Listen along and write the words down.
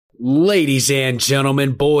Ladies and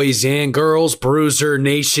gentlemen, boys and girls, Bruiser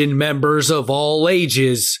Nation members of all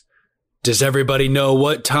ages, does everybody know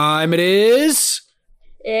what time it is?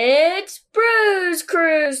 It's Bruise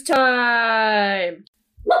Cruise time!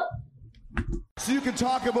 So you can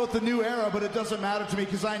talk about the new era, but it doesn't matter to me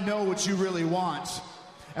because I know what you really want.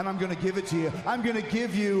 And I'm going to give it to you. I'm going to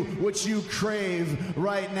give you what you crave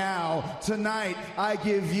right now. Tonight, I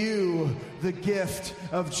give you the gift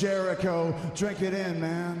of Jericho. Drink it in,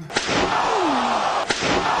 man.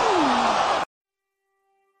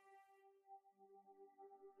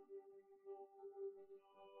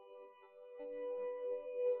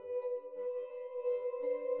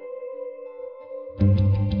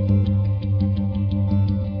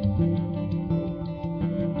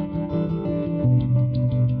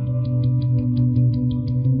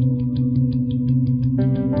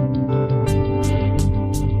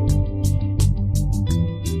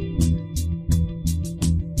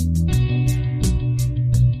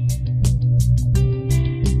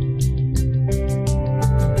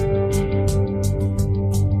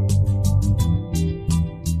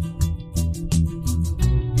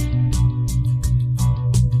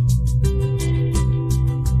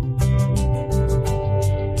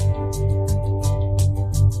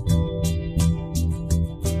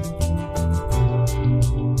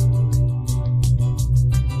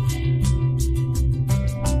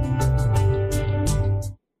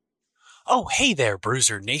 Oh, hey there,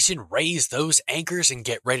 Bruiser Nation. Raise those anchors and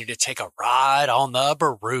get ready to take a ride on the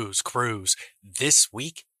Bruise Cruise. This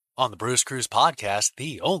week on the Bruise Cruise podcast,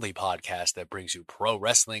 the only podcast that brings you pro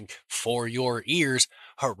wrestling for your ears,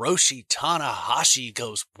 Hiroshi Tanahashi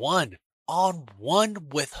goes one-on-one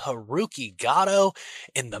with Haruki Goto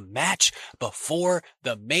in the match before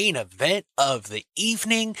the main event of the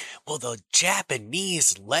evening. Will the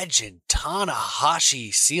Japanese legend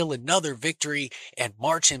Tanahashi seal another victory and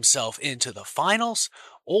march himself into the finals?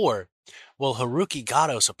 Or will Haruki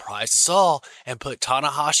Goto surprise us all and put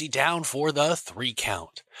Tanahashi down for the 3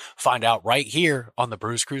 count? Find out right here on the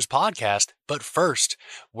Bruise Cruise podcast. But first,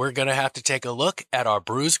 we're going to have to take a look at our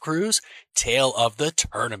Bruise Cruise Tale of the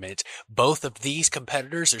Tournament. Both of these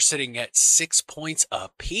competitors are sitting at 6 points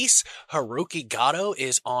apiece. Haruki Goto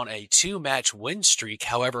is on a 2-match win streak.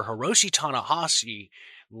 However, Hiroshi Tanahashi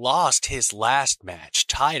lost his last match,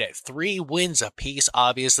 tied at 3 wins apiece,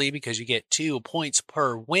 obviously, because you get 2 points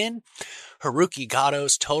per win. Haruki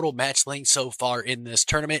Goto's total match length so far in this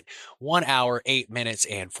tournament, 1 hour, 8 minutes,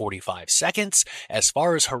 and 45 seconds. As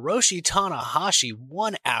far as Hiroshi Tanahashi,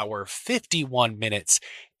 1 hour, 51 minutes,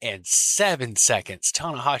 and 7 seconds.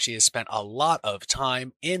 Tanahashi has spent a lot of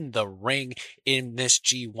time in the ring in this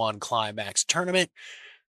G1 Climax tournament.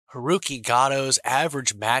 Haruki Goto's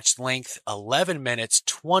average match length, 11 minutes,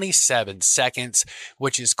 27 seconds,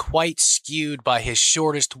 which is quite skewed by his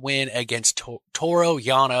shortest win against Toru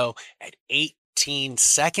Yano at 18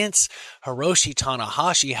 seconds. Hiroshi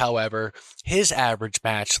Tanahashi, however, his average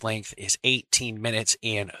match length is 18 minutes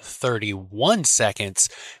and 31 seconds,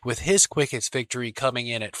 with his quickest victory coming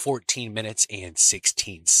in at 14 minutes and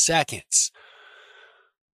 16 seconds.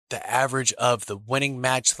 The average of the winning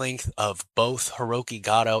match length of both Haruki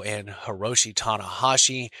Goto and Hiroshi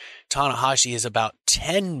Tanahashi. Tanahashi is about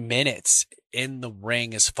 10 minutes in the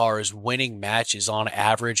ring as far as winning matches on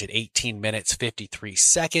average at 18 minutes 53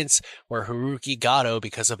 seconds, where Haruki Goto,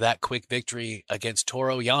 because of that quick victory against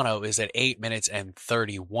Toru Yano, is at 8 minutes and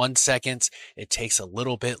 31 seconds. It takes a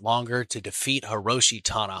little bit longer to defeat Hiroshi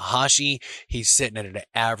Tanahashi. He's sitting at an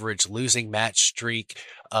average losing match streak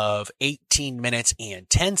of 18 minutes and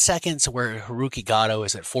 10 seconds, where Haruki Goto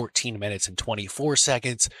is at 14 minutes and 24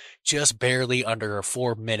 seconds, just barely under a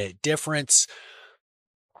 4-minute difference.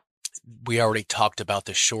 We already talked about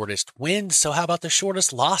the shortest wins, so how about the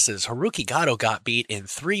shortest losses? Haruki Goto got beat in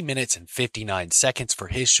 3 minutes and 59 seconds for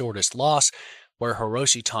his shortest loss, where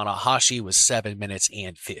Hiroshi Tanahashi was 7 minutes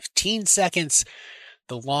and 15 seconds.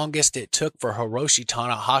 The longest it took for Hiroshi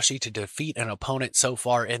Tanahashi to defeat an opponent so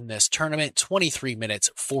far in this tournament, 23 minutes,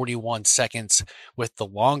 41 seconds, with the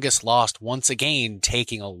longest lost once again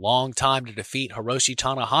taking a long time to defeat Hiroshi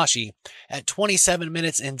Tanahashi at 27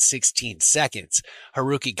 minutes and 16 seconds.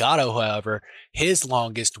 Haruki Goto, however, his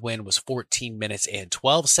longest win was 14 minutes and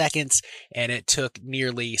 12 seconds, and it took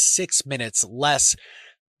nearly 6 minutes less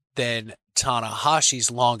than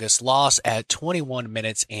Tanahashi's longest loss at 21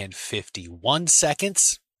 minutes and 51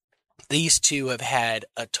 seconds. These two have had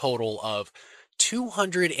a total of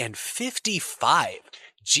 255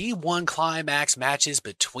 G1 Climax matches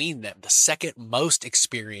between them, the second most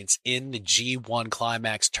experience in the G1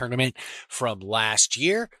 Climax tournament from last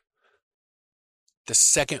year. The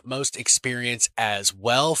second most experience as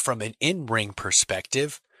well from an in-ring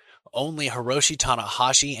perspective. Only Hiroshi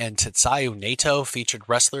Tanahashi and Tetsuya Naito featured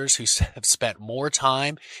wrestlers who have spent more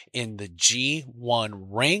time in the G1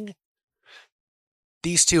 ring.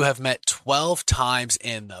 These two have met 12 times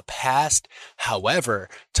in the past. However,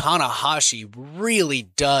 Tanahashi really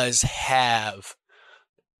does have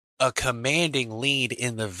a commanding lead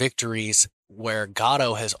in the victories, where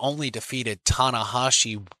Gato has only defeated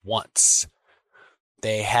Tanahashi once.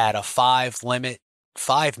 They had a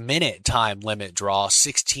 5-minute time limit draw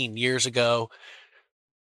 16 years ago.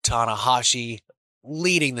 Tanahashi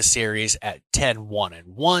leading the series at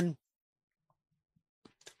 10-1-1.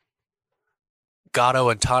 Gato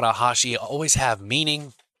and Tanahashi always have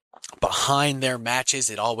meaning behind their matches.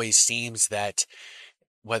 It always seems that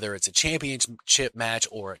whether it's a championship match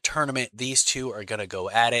or a tournament, these two are going to go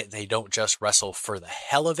at it. They don't just wrestle for the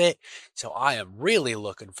hell of it. So I am really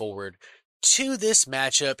looking forward to this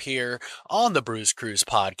matchup here on the Bruise Cruise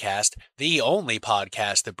podcast, the only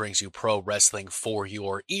podcast that brings you pro wrestling for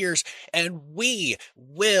your ears. And we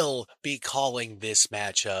will be calling this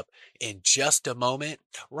matchup in just a moment,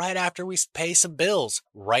 right after we pay some bills,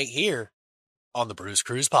 right here on the Bruise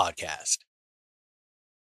Cruise podcast.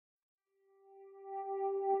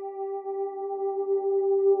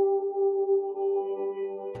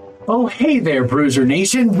 Oh, hey there, Bruiser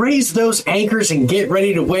Nation. Raise those anchors and get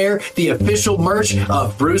ready to wear the official merch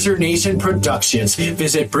of Bruiser Nation Productions.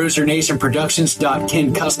 Visit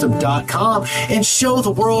BruiserNationProductions.KinCustom.com and show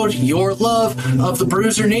the world your love of the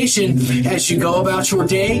Bruiser Nation as you go about your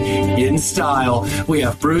day in style. We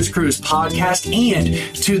have Bruise Cruise podcast and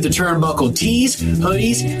To the Turnbuckle tees,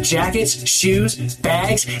 hoodies, jackets, shoes,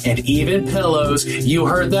 bags, and even pillows. You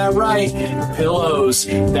heard that right. Pillows.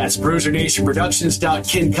 That's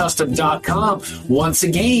BruiserNationProductions.KinCustom.com. Once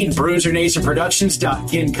again,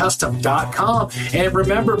 BruiserNationProductions.KinCustom.com. And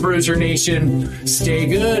remember, Bruiser Nation, stay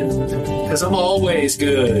good, because I'm always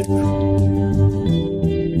good.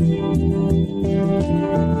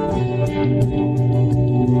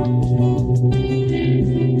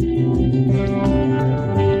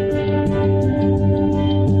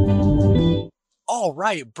 All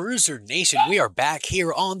right, Bruiser Nation, we are back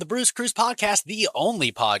here on the Bruise Cruise podcast, the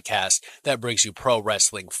only podcast that brings you pro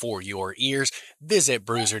wrestling for your ears. Visit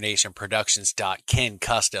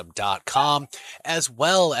BruiserNationProductions.KinCustom.com, as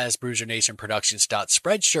well as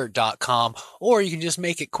BruiserNationProductions.Spreadshirt.com, or you can just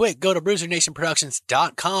make it quick. Go to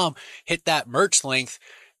BruiserNationProductions.com, hit that merch link,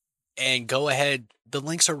 and go ahead. The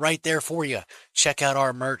links are right there for you. Check out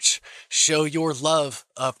our merch. Show your love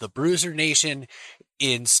of the Bruiser Nation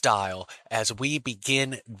in style as we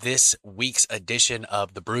begin this week's edition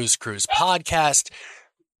of the Bruise Cruise podcast.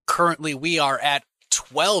 Currently, we are at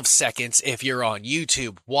 12 seconds if you're on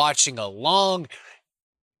YouTube watching along.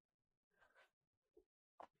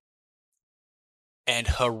 And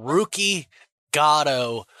Hiroki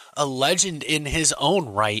Gato, a legend in his own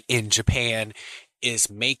right in Japan, is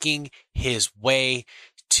making his way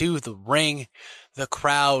to the ring. The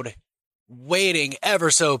crowd waiting ever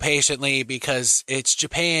so patiently because it's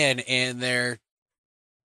Japan and they're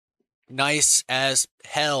nice as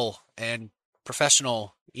hell and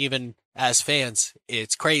professional even as fans.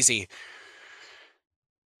 It's crazy.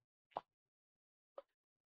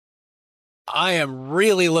 I am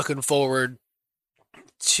really looking forward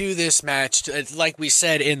to this match. Like we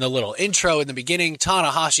said in the little intro in the beginning,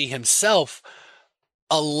 Tanahashi himself,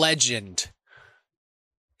 a legend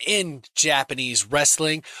in Japanese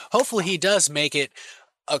wrestling. Hopefully he does make it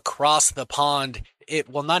across the pond.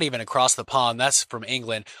 Well, not even across the pond. That's from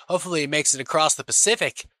England. Hopefully he makes it across the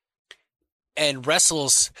Pacific and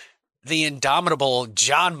wrestles the indomitable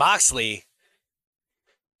Jon Moxley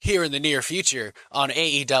here in the near future on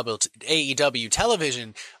AEW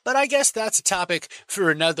television. But I guess that's a topic for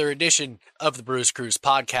another edition of the Bruise Cruise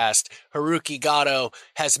podcast. Hiroki Gato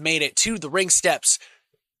has made it to the ring steps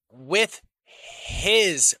with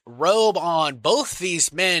his robe on. Both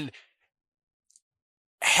these men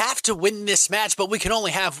have to win this match, but we can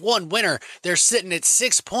only have one winner. They're sitting at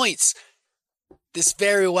 6 points. This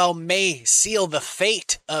very well may seal the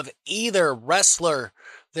fate of either wrestler.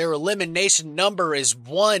 Their elimination number is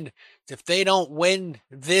 1. If they don't win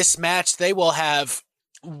this match, they will have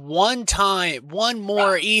one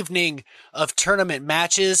more evening of tournament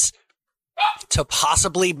matches to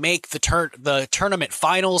possibly make the tournament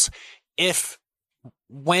finals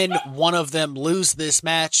when one of them lose this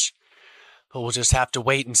match. But we'll just have to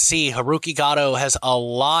wait and see. Hiroki Gato has a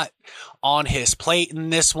lot on his plate in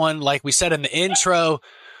this one. Like we said in the intro,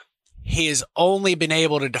 he has only been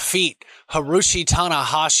able to defeat Hiroshi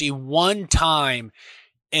Tanahashi one time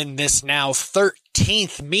in this now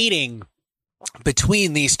 13th meeting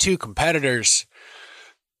between these two competitors.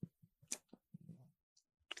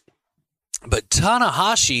 But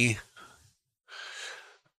Tanahashi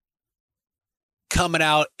coming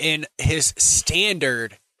out in his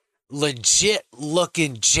standard legit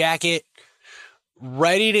looking jacket,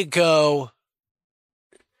 ready to go,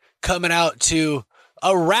 coming out to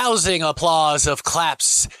a rousing applause of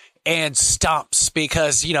claps and stomps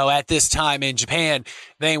because, you know, at this time in Japan,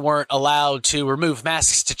 they weren't allowed to remove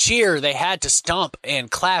masks to cheer. They had to stomp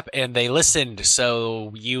and clap, and they listened.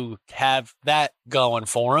 So you have that going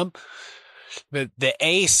for him. But the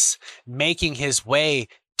Ace making his way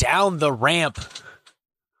down the ramp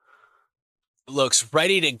looks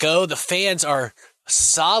ready to go. The fans are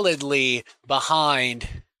solidly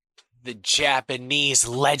behind the Japanese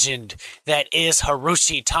legend that is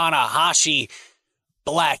Hiroshi Tanahashi,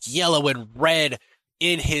 black, yellow, and red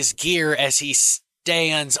in his gear as he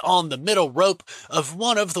stands on the middle rope of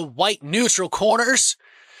one of the white neutral corners.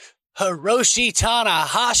 Hiroshi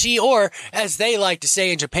Tanahashi, or as they like to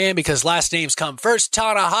say in Japan because last names come first,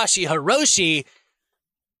 Tanahashi Hiroshi,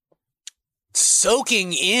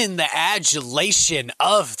 soaking in the adulation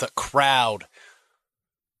of the crowd.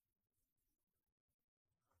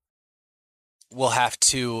 We'll have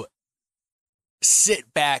to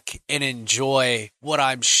sit back and enjoy what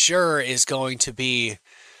I'm sure is going to be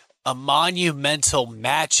a monumental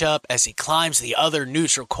matchup as he climbs the other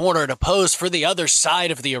neutral corner to pose for the other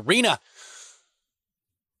side of the arena.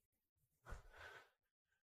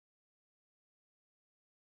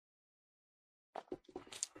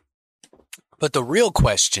 But the real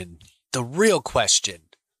question,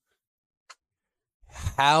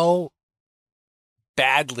 how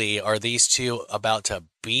badly are these two about to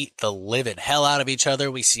beat the living hell out of each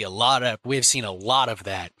other? We've seen a lot of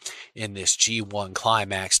that in this G1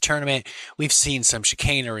 Climax tournament. We've seen some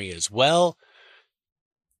chicanery as well.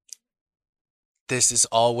 This is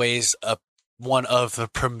always one of the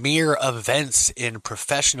premier events in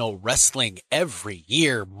professional wrestling every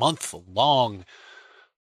year, month-long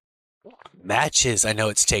matches. I know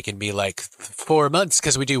it's taken me like 4 months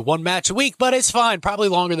because we do one match a week, but it's fine. Probably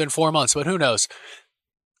longer than 4 months, but who knows?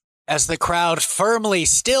 As the crowd firmly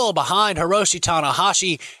still behind Hiroshi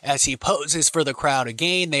Tanahashi as he poses for the crowd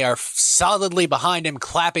again. They are solidly behind him,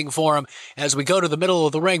 clapping for him as we go to the middle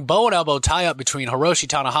of the ring. Bow and elbow tie up between Hiroshi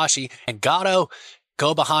Tanahashi and Gato.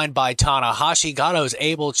 Go behind by Tanahashi. Gato is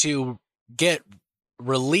able to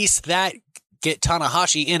release that, get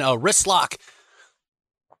Tanahashi in a wrist lock,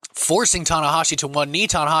 forcing Tanahashi to one knee.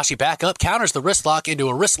 Tanahashi back up, counters the wrist lock into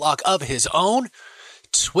a wrist lock of his own,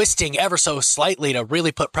 twisting ever so slightly to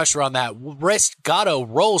really put pressure on that wrist. Gato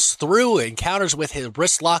rolls through and counters with his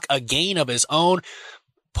wrist lock again of his own,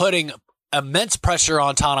 putting immense pressure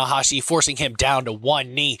on Tanahashi, forcing him down to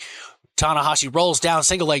one knee. Tanahashi rolls down,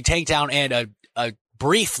 single leg takedown, and a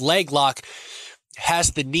brief leg lock.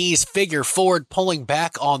 Has the knees figure forward, pulling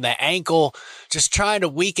back on the ankle, just trying to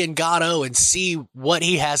weaken Gato and see what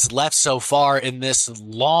he has left so far in this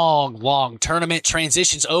long tournament.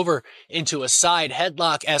 Transitions over into a side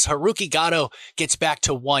headlock as Haruki Gato gets back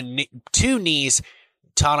to two knees.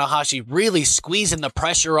 Tanahashi really squeezing the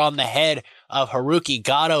pressure on the head of Haruki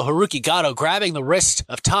Gato. Haruki Gato grabbing the wrist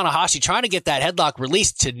of Tanahashi, trying to get that headlock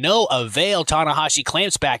released to no avail. Tanahashi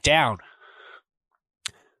clamps back down.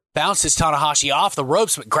 Bounces Tanahashi off the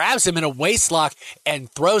ropes, but grabs him in a waistlock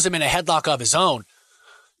and throws him in a headlock of his own.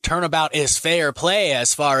 Turnabout is fair play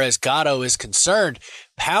as far as Gato is concerned.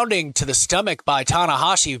 Pounding to the stomach by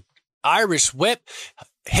Tanahashi. Irish whip.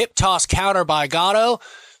 Hip toss counter by Gato.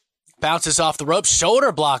 Bounces off the ropes.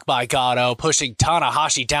 Shoulder block by Gato, pushing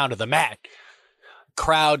Tanahashi down to the mat.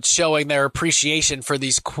 Crowd showing their appreciation for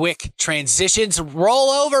these quick transitions. Roll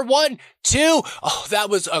over, 1, 2. Oh, that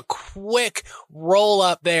was a quick roll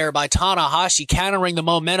up there by Tanahashi, countering the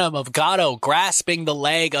momentum of Gato, grasping the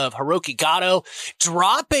leg of Haruki Gato,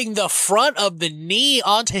 dropping the front of the knee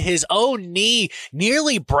onto his own knee,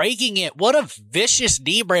 nearly breaking it. What a vicious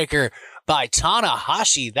knee breaker by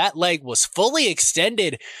Tanahashi. That leg was fully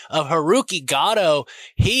extended of Haruki Gato.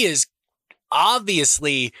 He is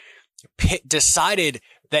obviously decided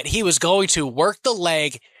that he was going to work the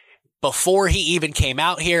leg before he even came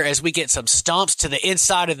out here, as we get some stomps to the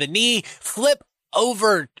inside of the knee, flip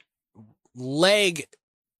over leg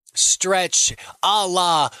stretch a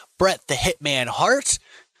la Bret the Hitman Hart.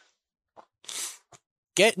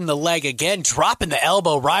 Getting the leg again, dropping the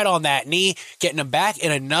elbow right on that knee, getting him back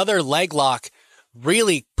in another leg lock.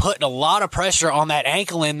 Really putting a lot of pressure on that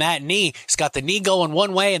ankle and that knee. It's got the knee going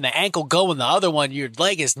one way and the ankle going the other one. Your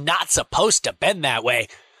leg is not supposed to bend that way.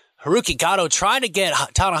 Haruki Gato trying to get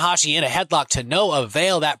Tanahashi in a headlock to no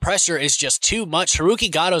avail. That pressure is just too much.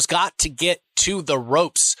 Haruki Gato's got to get to the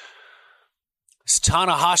ropes.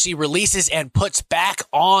 Tanahashi releases and puts back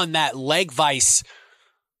on that leg vice.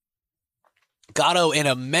 Gato in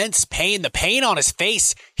immense pain, the pain on his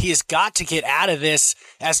face. He has got to get out of this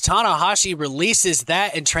as Tanahashi releases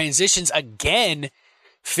that and transitions again,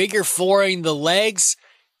 figure fouring the legs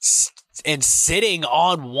and sitting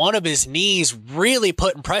on one of his knees, really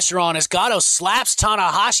putting pressure on as Gato slaps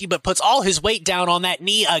Tanahashi but puts all his weight down on that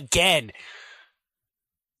knee again.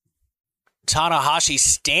 Tanahashi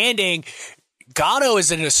standing. Gato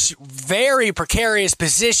is in a very precarious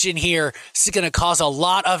position here. This is going to cause a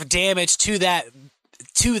lot of damage to that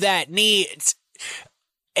knee. It's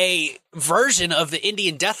a version of the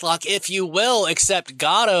Indian Deathlock, if you will, except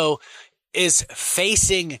Gato is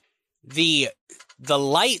facing the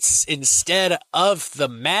lights instead of the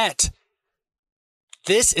mat.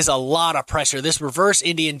 This is a lot of pressure. This reverse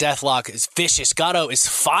Indian Deathlock is vicious. Gato is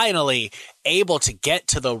finally able to get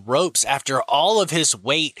to the ropes after all of his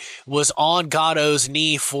weight was on Gato's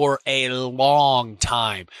knee for a long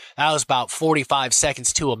time. That was about 45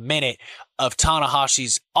 seconds to a minute of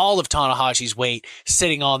all of Tanahashi's weight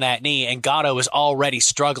sitting on that knee, and Gato is already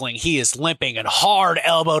struggling. He is limping, and hard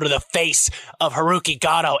elbow to the face of Haruki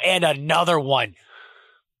Gato, and another one.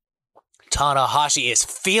 Tanahashi is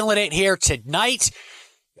feeling it here tonight.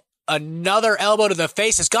 Another elbow to the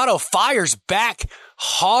face as Gato fires back.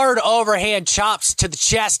 Hard overhand chops to the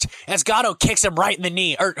chest as Gato kicks him right in the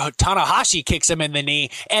knee. Or Tanahashi kicks him in the knee.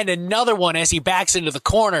 And another one as he backs into the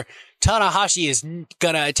corner. Tanahashi is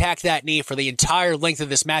going to attack that knee for the entire length of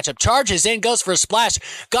this matchup. Charges in, goes for a splash.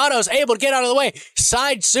 Gato's able to get out of the way.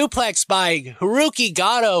 Side suplex by Haruki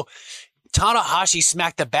Gato. Tanahashi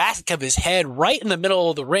smacked the back of his head right in the middle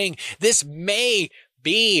of the ring. This may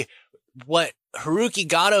be what Haruki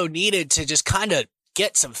Gato needed to just kind of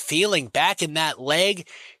get some feeling back in that leg.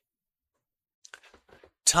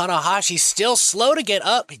 Tanahashi still slow to get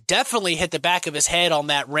up. He definitely hit the back of his head on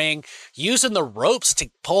that ring, using the ropes to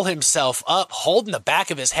pull himself up, holding the back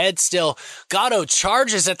of his head still. Gato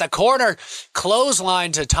charges at the corner,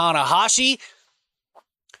 clothesline to Tanahashi.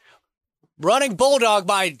 Running bulldog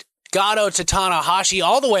by Gato to Tanahashi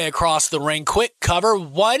all the way across the ring. Quick cover.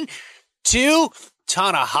 1, 2.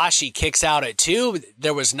 Tanahashi kicks out at 2.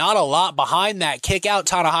 There was not a lot behind that kick out.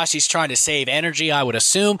 Tanahashi's trying to save energy, I would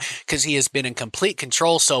assume, because he has been in complete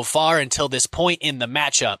control so far until this point in the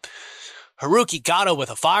matchup. Haruki Gato with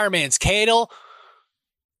a fireman's cradle.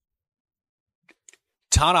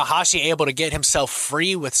 Tanahashi able to get himself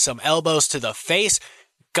free with some elbows to the face.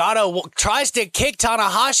 Gato tries to kick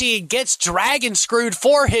Tanahashi and gets dragon screwed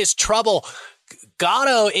for his trouble.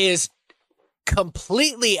 Gato is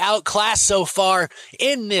completely outclassed so far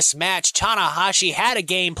in this match. Tanahashi had a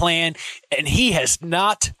game plan, and he has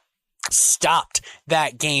not stopped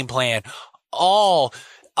that game plan. All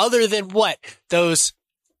other than those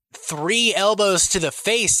 3 elbows to the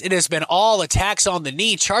face, it has been all attacks on the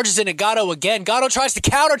knee. Charges into Gato again. Gato tries to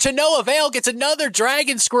counter to no avail, gets another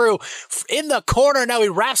dragon screw in the corner. Now he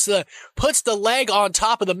puts the leg on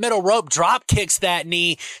top of the middle rope, drop kicks that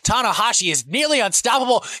knee. Tanahashi is nearly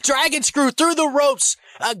unstoppable. Dragon screw through the ropes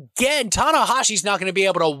again. Tanahashi's not going to be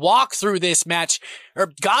able to walk through this match,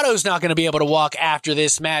 or Gato's not going to be able to walk after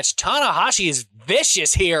this match. Tanahashi is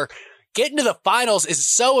vicious here. Getting to the finals is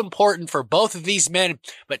so important for both of these men,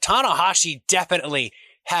 but Tanahashi definitely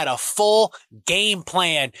had a full game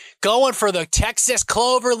plan. Going for the Texas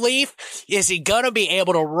Cloverleaf. Is he going to be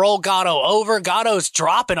able to roll Gato over? Gato's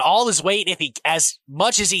dropping all his weight as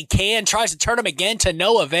much as he can. Tries to turn him again to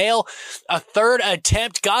no avail. A third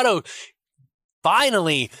attempt. Gato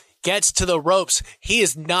finally gets to the ropes. He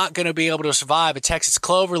is not going to be able to survive a Texas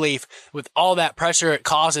Cloverleaf with all that pressure it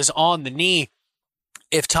causes on the knee.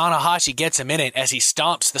 If Tanahashi gets him in it, as he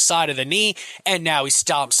stomps the side of the knee, and now he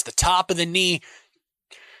stomps the top of the knee.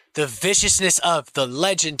 The viciousness of the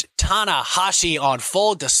legend Tanahashi on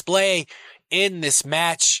full display in this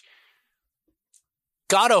match.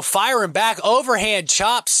 Gato firing back, overhand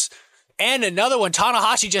chops, and another one.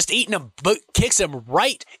 Tanahashi just eating him, kicks him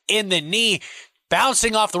right in the knee.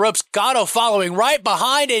 Bouncing off the ropes, Gato following right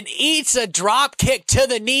behind and eats a drop kick to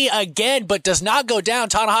the knee again, but does not go down.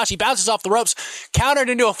 Tanahashi bounces off the ropes, countered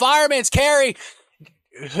into a fireman's carry.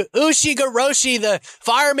 Ushigoroshi, the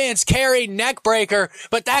fireman's carry neck breaker,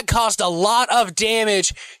 but that caused a lot of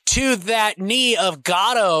damage to that knee of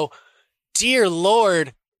Gato. Dear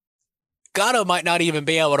Lord, Gato might not even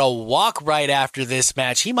be able to walk right after this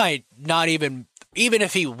match. He might not even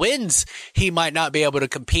if he wins, he might not be able to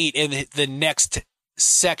compete in the next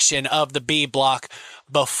section of the B block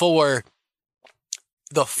before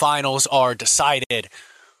the finals are decided.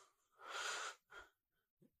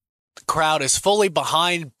 crowd is fully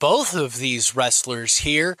behind both of these wrestlers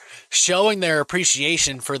here, showing their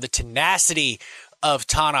appreciation for the tenacity of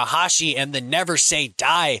Tanahashi and the never say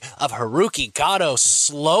die of Haruki Goto,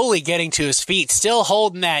 slowly getting to his feet, still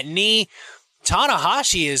holding that knee.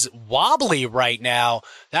 Tanahashi is wobbly right now.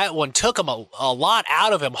 That one took him a lot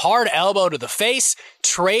out of him. Hard elbow to the face,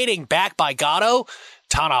 trading back by Goto.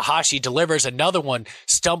 Tanahashi delivers another one,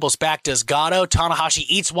 stumbles back, does Goto. Tanahashi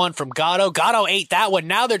eats one from Goto. Goto ate that one.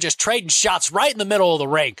 Now they're just trading shots right in the middle of the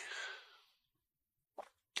ring.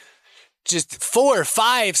 Just 4,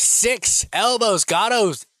 5, 6 elbows.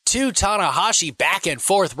 Goto to Tanahashi, back and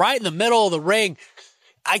forth, right in the middle of the ring.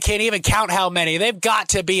 I can't even count how many. They've got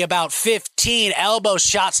to be about 15 elbow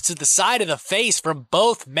shots to the side of the face from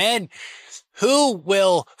both men. Who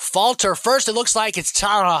will falter first? It looks like it's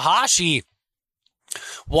Tanahashi.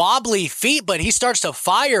 Wobbly feet, but he starts to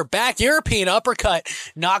fire back. European uppercut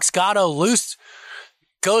knocks Goto loose.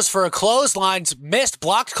 Goes for a clothesline. Missed.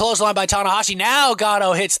 Blocked clothesline by Tanahashi. Now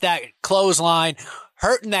Goto hits that clothesline,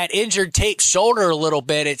 hurting that injured taped shoulder a little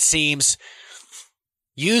bit, it seems.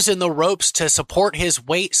 Using the ropes to support his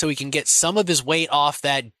weight so he can get some of his weight off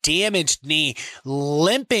that damaged knee.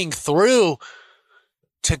 Limping through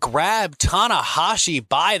to grab Tanahashi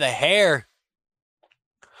by the hair.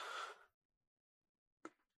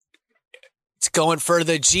 It's going for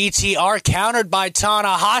the GTR, countered by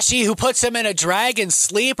Tanahashi, who puts him in a dragon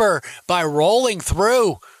sleeper by rolling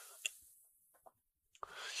through.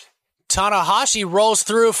 Tanahashi rolls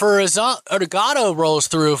through for his own, or Goto rolls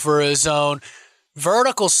through for his own.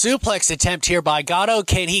 Vertical suplex attempt here by Goto.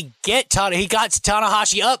 Can he get Tanahashi? He got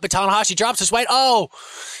Tanahashi up, but Tanahashi drops his weight. Oh,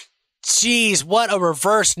 jeez, what a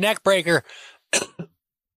reverse neck breaker.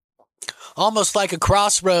 Almost like a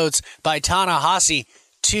crossroads by Tanahashi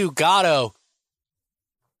to Goto.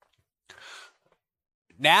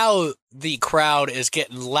 Now the crowd is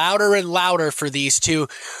getting louder and louder for these two.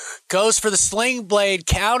 Goes for the sling blade,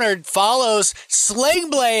 countered, follows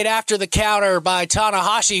sling blade after the counter by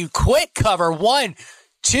Tanahashi. Quick cover, 1,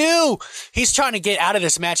 2. He's trying to get out of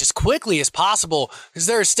this match as quickly as possible because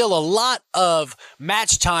there is still a lot of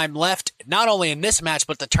match time left, not only in this match,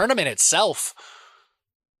 but the tournament itself.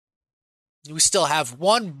 We still have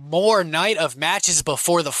one more night of matches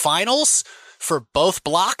before the finals for both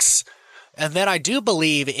blocks. And then I do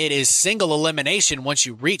believe it is single elimination once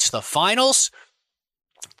you reach the finals.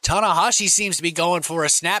 Tanahashi seems to be going for a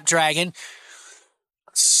Snapdragon.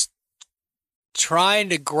 Trying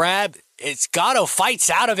to grab. It's Goto fights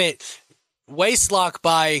out of it. Waistlock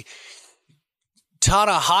by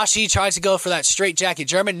Tanahashi. Tries to go for that straight jacket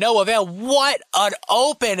German. No avail. What an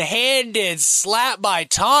open-handed slap by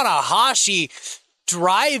Tanahashi.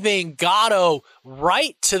 Driving Goto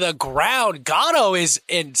right to the ground. Goto is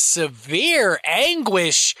in severe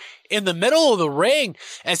anguish in the middle of the ring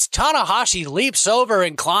as Tanahashi leaps over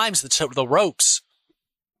and climbs the ropes.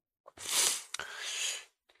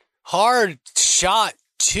 Hard shot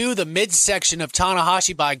to the midsection of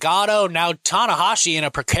Tanahashi by Goto. Now Tanahashi in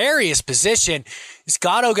a precarious position. Is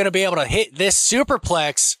Goto going to be able to hit this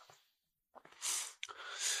superplex?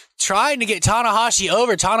 Trying to get Tanahashi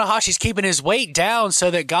over. Tanahashi's keeping his weight down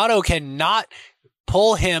so that Goto cannot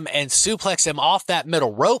pull him and suplex him off that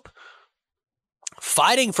middle rope.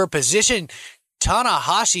 Fighting for position.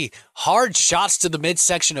 Tanahashi, hard shots to the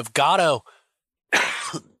midsection of Goto.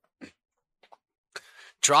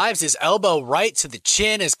 Drives his elbow right to the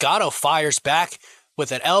chin as Goto fires back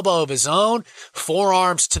with an elbow of his own.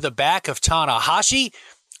 Forearms to the back of Tanahashi.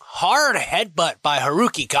 Hard headbutt by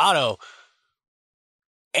Haruki Goto.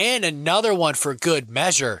 And another one for good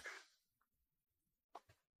measure.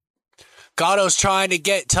 Goto's trying to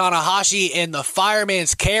get Tanahashi in the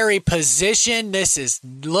fireman's carry position. This is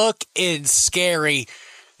looking scary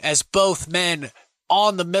as both men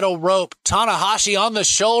on the middle rope. Tanahashi on the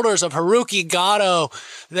shoulders of Haruki Goto.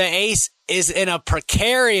 The ace is in a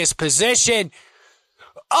precarious position.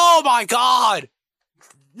 Oh my God!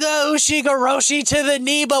 The Ushigoroshi to the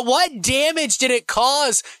knee, but what damage did it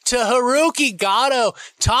cause to Haruki Goto?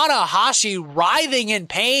 Tanahashi writhing in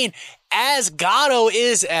pain as Goto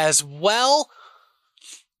is as well.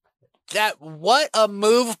 What a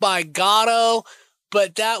move by Goto,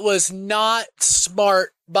 but that was not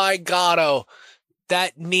smart by Goto.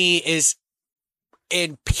 That knee is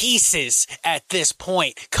in pieces at this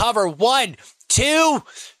point. Cover 1, 2.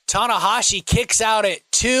 Tanahashi kicks out at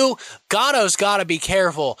 2. Goto's got to be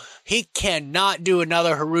careful. He cannot do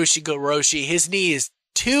another Ushigoroshi. His knee is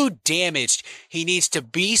too damaged. He needs to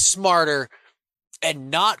be smarter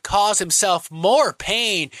and not cause himself more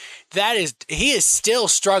pain. He is still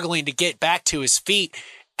struggling to get back to his feet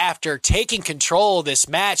after taking control of this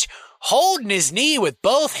match. holding his knee with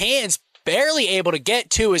both hands, barely able to get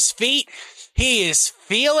to his feet. He is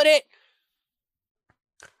feeling it.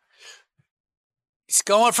 He's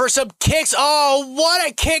going for some kicks. Oh, what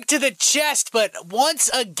a kick to the chest, but once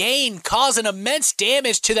again causing immense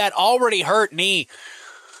damage to that already hurt knee.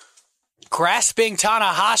 Grasping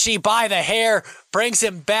Tanahashi by the hair, brings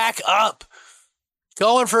him back up.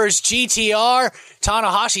 Going for his GTR.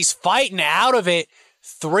 Tanahashi's fighting out of it.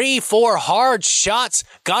 3-4 hard shots.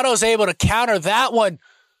 Gato's able to counter that one.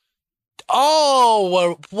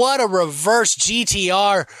 Oh, what a reverse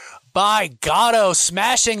GTR by Gato,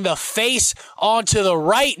 smashing the face onto the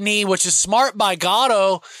right knee, which is smart by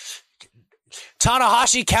Gato.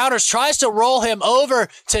 Tanahashi counters, tries to roll him over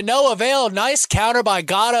to no avail. Nice counter by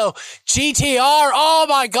Gato. GTR, oh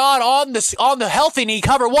my God, on the healthy knee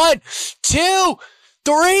cover. 1, 2,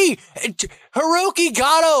 3. Haruki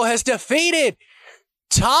Gato has defeated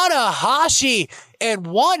Tanahashi in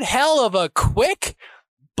one hell of a quick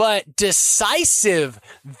but decisive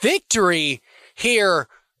victory here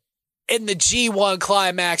in the G1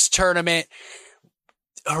 Climax tournament.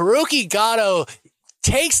 Haruki Gato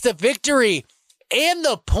takes the victory and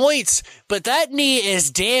the points, but that knee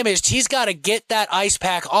is damaged. He's got to get that ice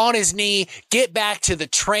pack on his knee, get back to the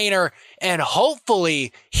trainer, and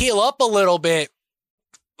hopefully heal up a little bit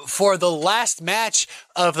for the last match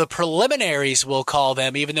of the preliminaries, we'll call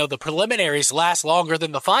them, even though the preliminaries last longer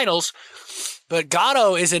than the finals. But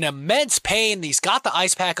Gato is in immense pain. He's got the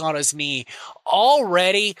ice pack on his knee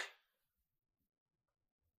already.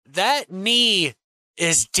 That knee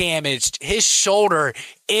is damaged. His shoulder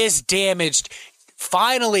is damaged.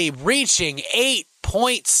 Finally reaching 8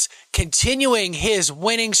 points, continuing his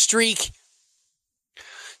winning streak.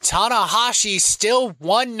 Tanahashi still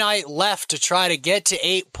one night left to try to get to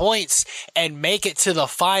 8 points and make it to the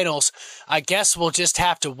finals. I guess we'll just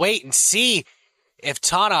have to wait and see if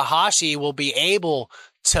Tanahashi will be able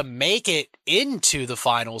to make it into the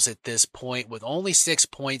finals at this point. With only 6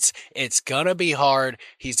 points, it's gonna be hard.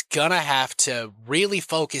 He's gonna have to really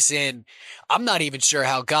focus in. I'm not even sure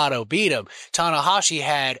how Gato beat him. Tanahashi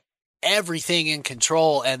had everything in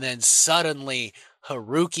control, and then suddenly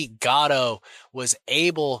Haruki Gato was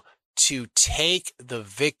able to take the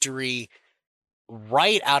victory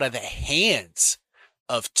right out of the hands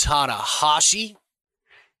of Tanahashi.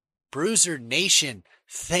 Bruiser Nation,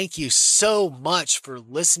 thank you so much for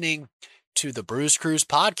listening to the Bruise Cruise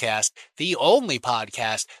podcast, the only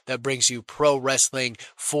podcast that brings you pro wrestling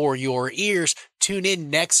for your ears. Tune in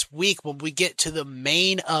next week when we get to the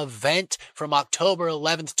main event from October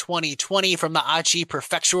 11th, 2020 from the Aichi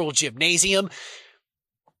Prefectural Gymnasium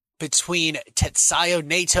between Tetsuya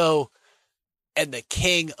Naito and the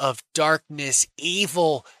King of Darkness,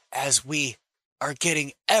 Evil, as we are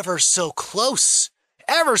getting ever so close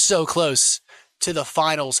to the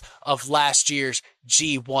finals of last year's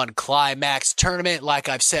G1 Climax tournament. Like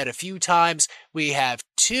I've said a few times, we have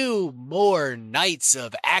 2 more nights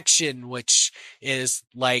of action, which is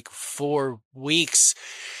like 4 weeks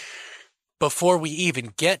before we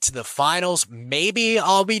even get to the finals. Maybe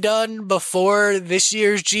I'll be done before this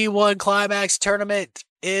year's G1 Climax tournament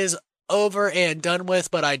is over and done with,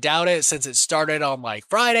 but I doubt it since it started on like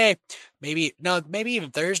Friday. Maybe even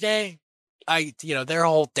Thursday. They're a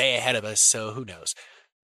whole day ahead of us, so who knows.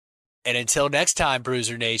 And until next time,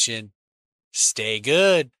 Bruiser Nation, stay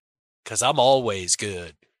good, because I'm always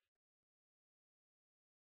good.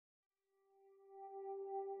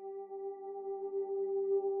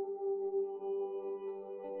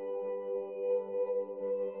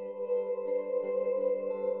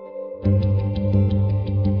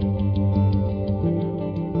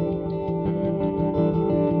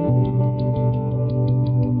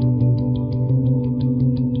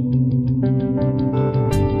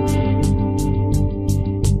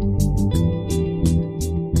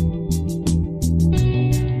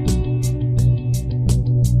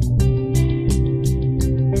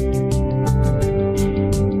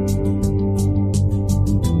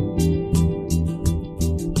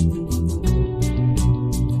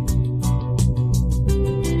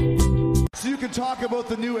 Talk about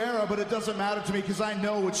the new era, but it doesn't matter to me because I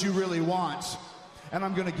know what you really want. And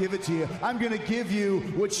I'm going to give it to you. I'm going to give you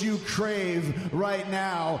what you crave right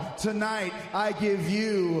now. Tonight, I give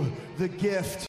you the gift